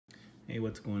Hey,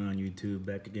 what's going on YouTube?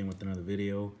 Back again with another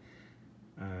video.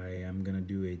 I am gonna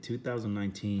do a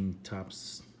 2019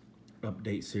 Topps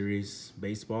update series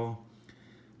baseball.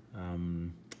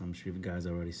 I'm sure you guys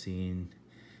already seen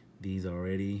these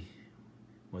already,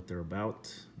 what they're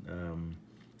about.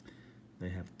 They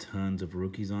have tons of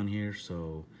rookies on here,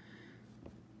 so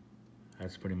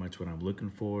that's pretty much what I'm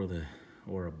looking for.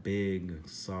 Or a big,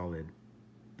 solid,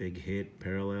 big hit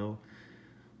parallel.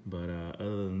 But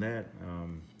other than that,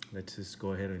 let's just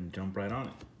go ahead and jump right on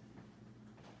it.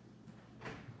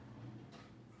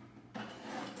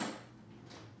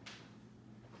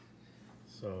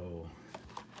 So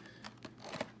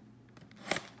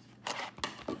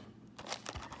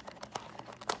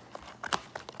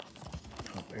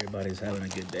hope everybody's having a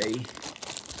good day.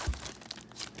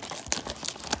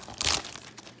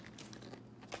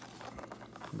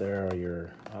 There are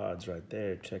your odds right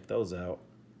there. Check those out.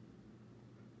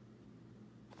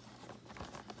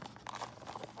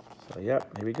 So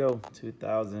yep, here we go.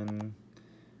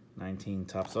 2019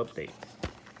 Topps update.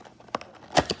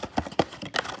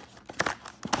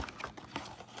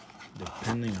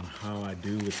 Depending on how I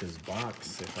do with this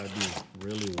box, if I do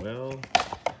really well,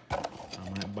 I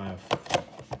might buy a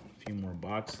few more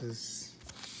boxes.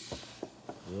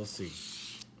 We'll see.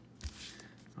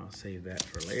 I'll save that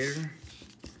for later.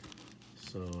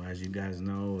 So as you guys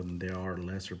know, there are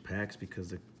lesser packs because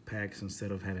the packs,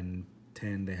 instead of having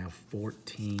 10, they have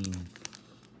 14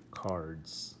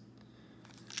 cards.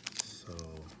 So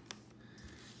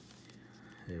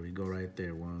there we go right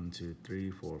there. 1, 2,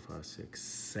 3, 4, 5, 6,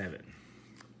 7.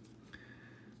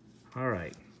 All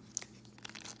right.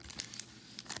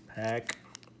 Pack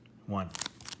 1.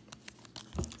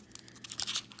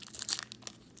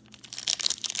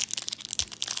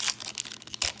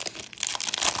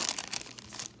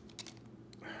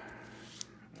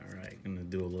 All right, gonna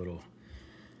do a little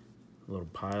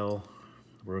pile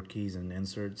rookies and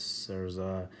inserts. There's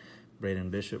Braden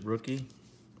Bishop rookie,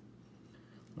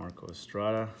 Marco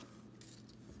Estrada,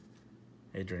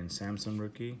 Adrian Sampson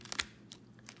rookie,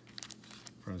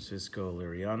 Francisco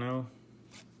Liriano,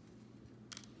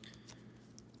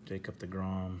 Jacob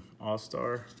deGrom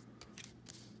All-Star,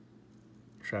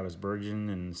 Travis Bergen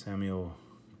and Samuel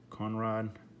Conrad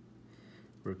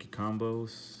rookie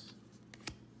combos,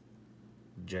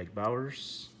 Jake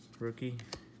Bauers rookie.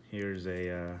 Here's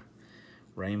a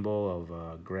rainbow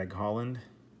of Greg Holland,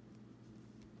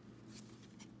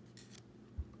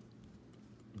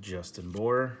 Justin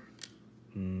Bour,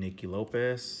 Nicky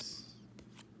Lopez,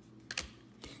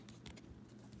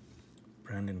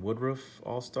 Brandon Woodruff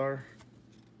All-Star,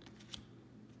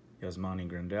 Yasmani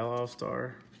Grandal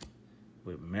All-Star,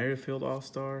 Whit Merrifield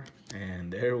All-Star,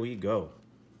 and there we go.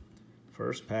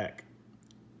 First pack,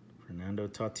 Fernando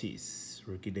Tatis,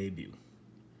 rookie debut.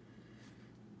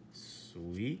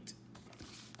 Sweet.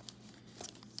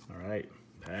 All right,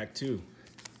 pack 2.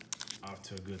 Off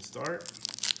to a good start.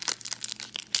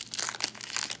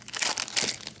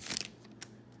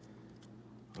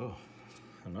 Oh,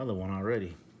 another one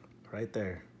already. Right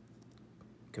there.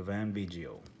 Cavan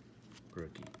Biggio,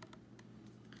 rookie.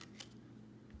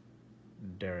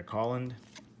 Derek Holland.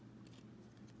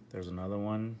 There's another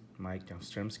one. Mike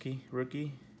Yastrzemski,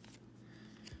 rookie.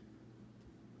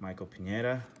 Michael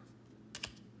Pineda.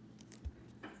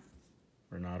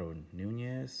 Renato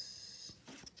Nunez.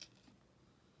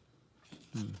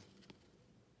 Oh,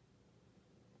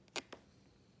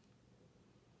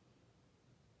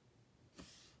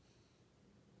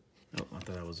 I thought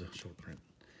that was a short print.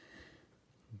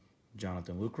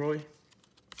 Jonathan Lucroy.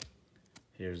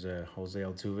 Here's a Jose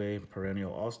Altuve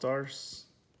Perennial All-Stars.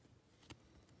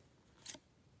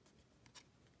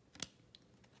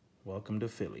 Welcome to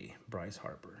Philly, Bryce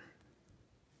Harper.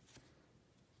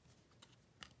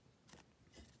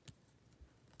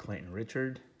 Clayton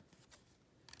Richard.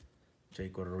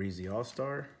 Jake Odorizzi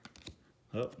All-Star.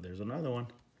 Oh, there's another one.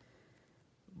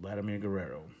 Vladimir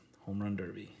Guerrero, Home Run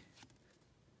Derby.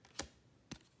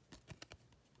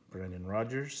 Brendan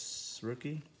Rodgers,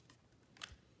 rookie.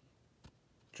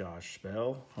 Josh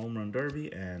Bell, Home Run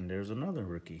Derby, and there's another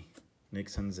rookie, Nick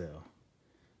Senzel.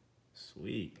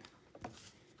 Sweet.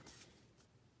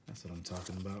 That's what I'm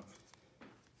talking about.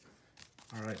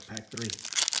 All right, pack 3.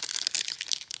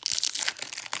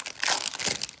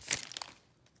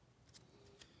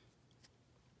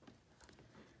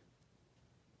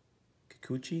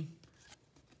 Kikuchi,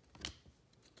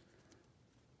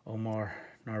 Omar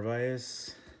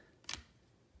Narvaez,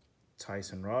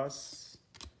 Tyson Ross,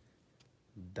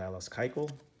 Dallas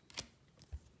Keuchel,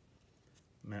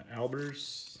 Matt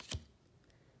Albers,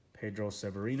 Pedro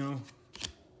Severino.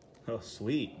 Oh,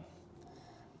 sweet.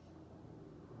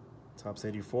 Topps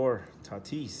 84,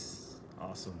 Tatis.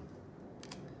 Awesome.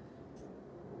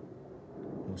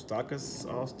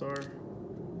 Moustakas All-Star.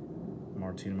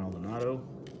 Martin Maldonado.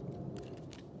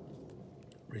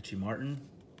 Richie Martin.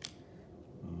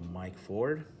 Mike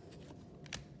Ford.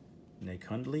 Nick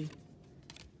Hundley.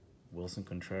 Wilson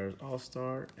Contreras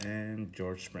All-Star. And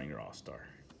George Springer All-Star.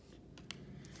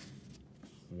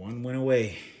 One win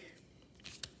away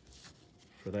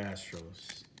for the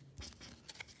Astros.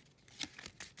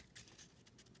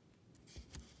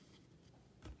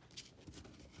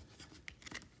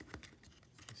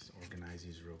 Let's organize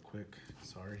these real quick.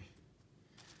 Sorry.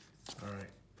 All right.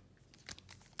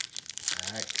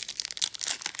 All right.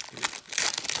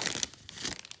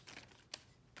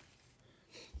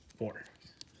 4.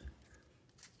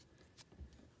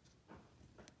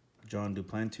 John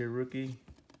Duplantier, rookie.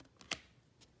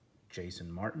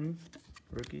 Jason Martin,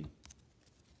 rookie.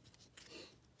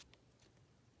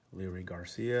 Leury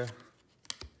Garcia.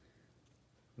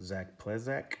 Zach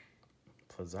Plesac,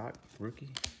 rookie.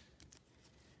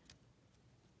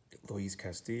 Luis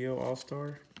Castillo,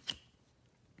 All-Star.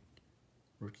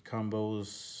 Rookie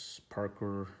combos,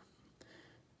 Parker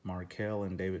Markell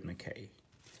and David McKay.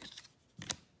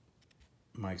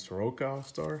 Mike Soroka,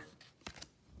 All-Star.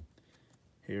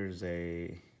 Here's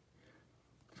a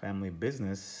family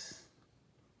business,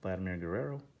 Vladimir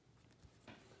Guerrero.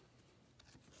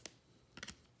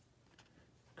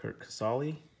 Kurt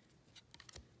Casale.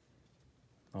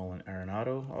 Nolan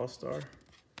Arenado, All-Star.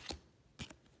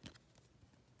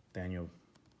 Daniel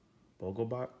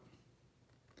Vogelbach,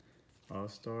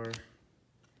 All-Star.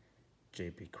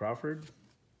 J.P. Crawford.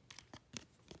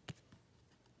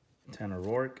 Tanner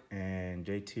Rourke and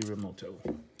JT Realmuto.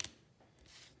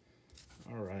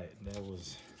 All right, that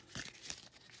was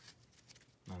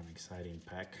not an exciting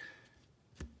pack.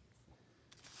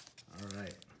 All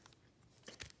right,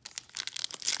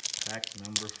 pack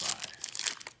number 5.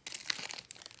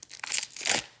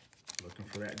 Looking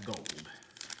for that gold.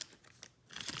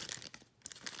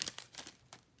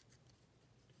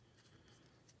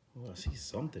 Oh, I see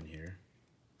something here.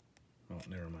 Oh,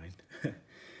 never mind.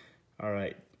 All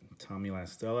right, Tommy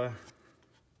LaStella.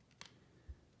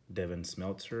 Devin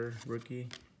Smeltzer, rookie.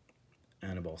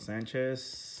 Anibal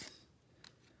Sanchez.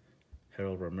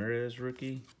 Harold Ramirez,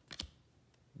 rookie.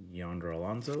 Yonder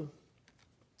Alonso.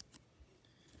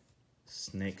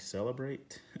 Snake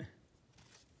Celebrate.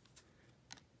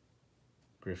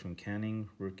 Griffin Canning,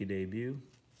 rookie debut.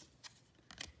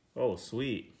 Oh,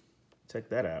 sweet. Check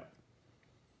that out.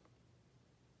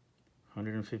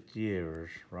 150 years,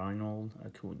 Ronald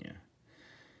Acuna.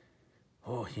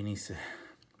 Oh, he needs to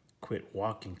quit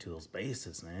walking to those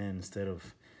bases, man, instead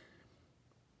of,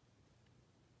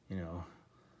 you know,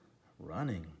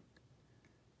 running.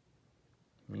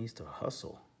 He needs to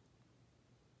hustle.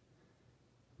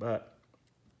 But,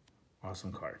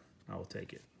 awesome card. I will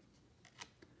take it.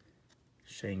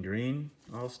 Shane Green,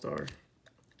 All-Star.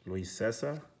 Luis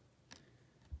Cessa.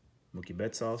 Mookie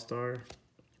Betts, All-Star.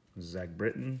 Zach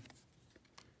Britton.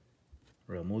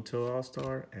 Realmuto,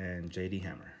 All-Star. And J.D.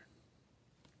 Hammer.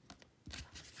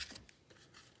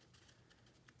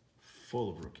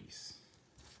 Full of rookies.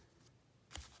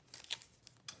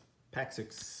 Pack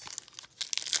 6.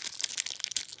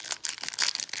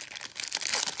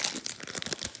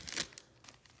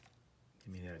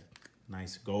 Give me that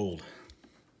nice gold.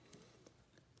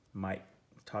 Mike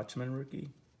Tauchman, rookie.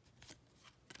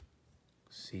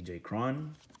 CJ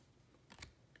Cron.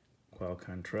 Quell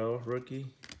Cantrell, rookie.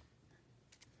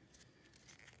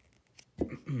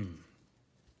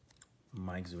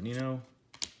 Mike Zunino.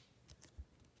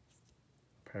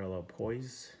 Parallel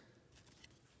Poise.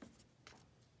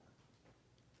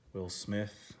 Will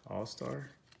Smith, All-Star.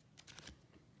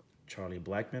 Charlie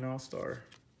Blackmon, All-Star.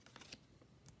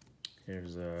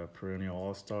 Here's perennial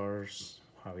All-Stars.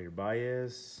 Javier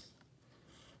Baez.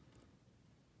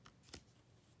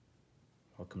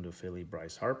 Welcome to Philly,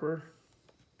 Bryce Harper.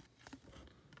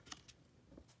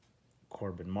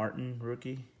 Corbin Martin,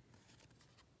 rookie.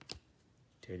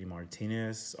 JD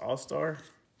Martinez, All-Star.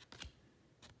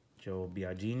 Joe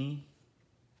Biagini.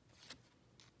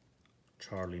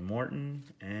 Charlie Morton,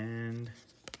 and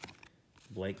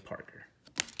Blake Parker.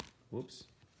 Whoops.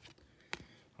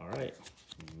 All right,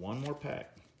 one more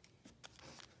pack.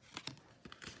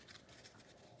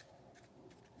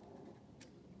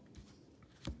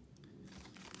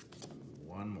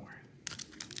 One more.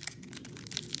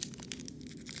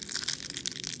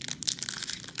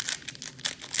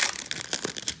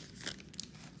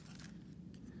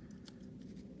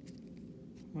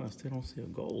 Oh, I still don't see a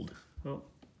gold. Oh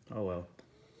well.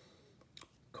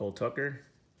 Cole Tucker.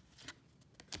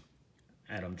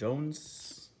 Adam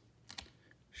Jones.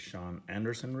 Sean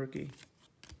Anderson, rookie.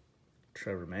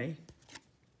 Trevor May,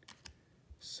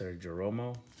 Sergio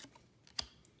Romo,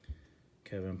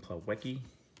 Kevin Plawecki,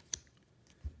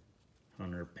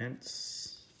 Hunter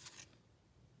Pence,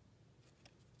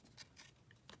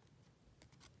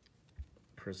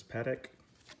 Chris Paddock,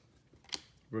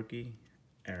 rookie,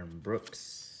 Aaron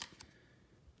Brooks,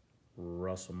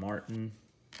 Russell Martin,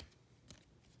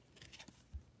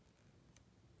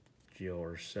 Gio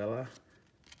Urshela,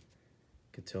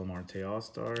 Ketel Marte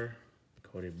All-Star,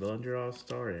 Cody Bellinger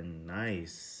All-Star, and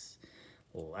nice.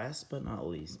 Last but not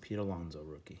least, Pete Alonso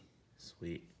rookie.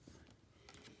 Sweet.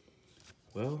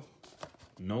 Well,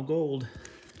 no gold.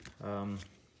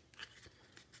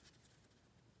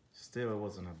 Still, it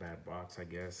wasn't a bad box, I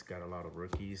guess. Got a lot of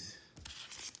rookies.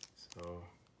 So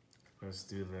let's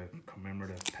do the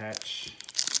commemorative patch.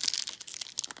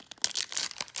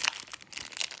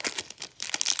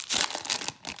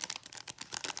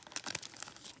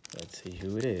 Let's see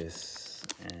who it is.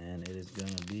 And it is going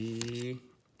to be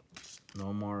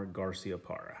Nomar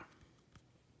Garciaparra.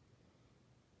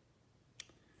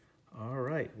 All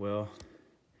right, well,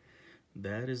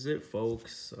 that is it,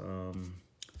 folks.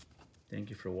 Thank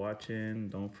you for watching.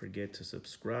 Don't forget to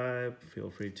subscribe.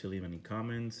 Feel free to leave any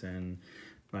comments. And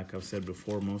like I've said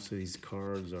before, most of these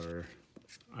cards are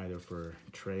either for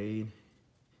trade,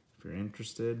 if you're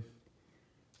interested.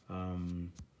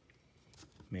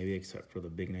 Maybe except for the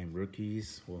big name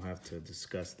rookies. We'll have to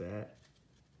discuss that.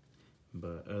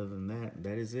 But other than that,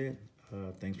 that is it.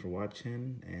 Thanks for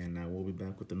watching, and I will be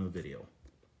back with a new video.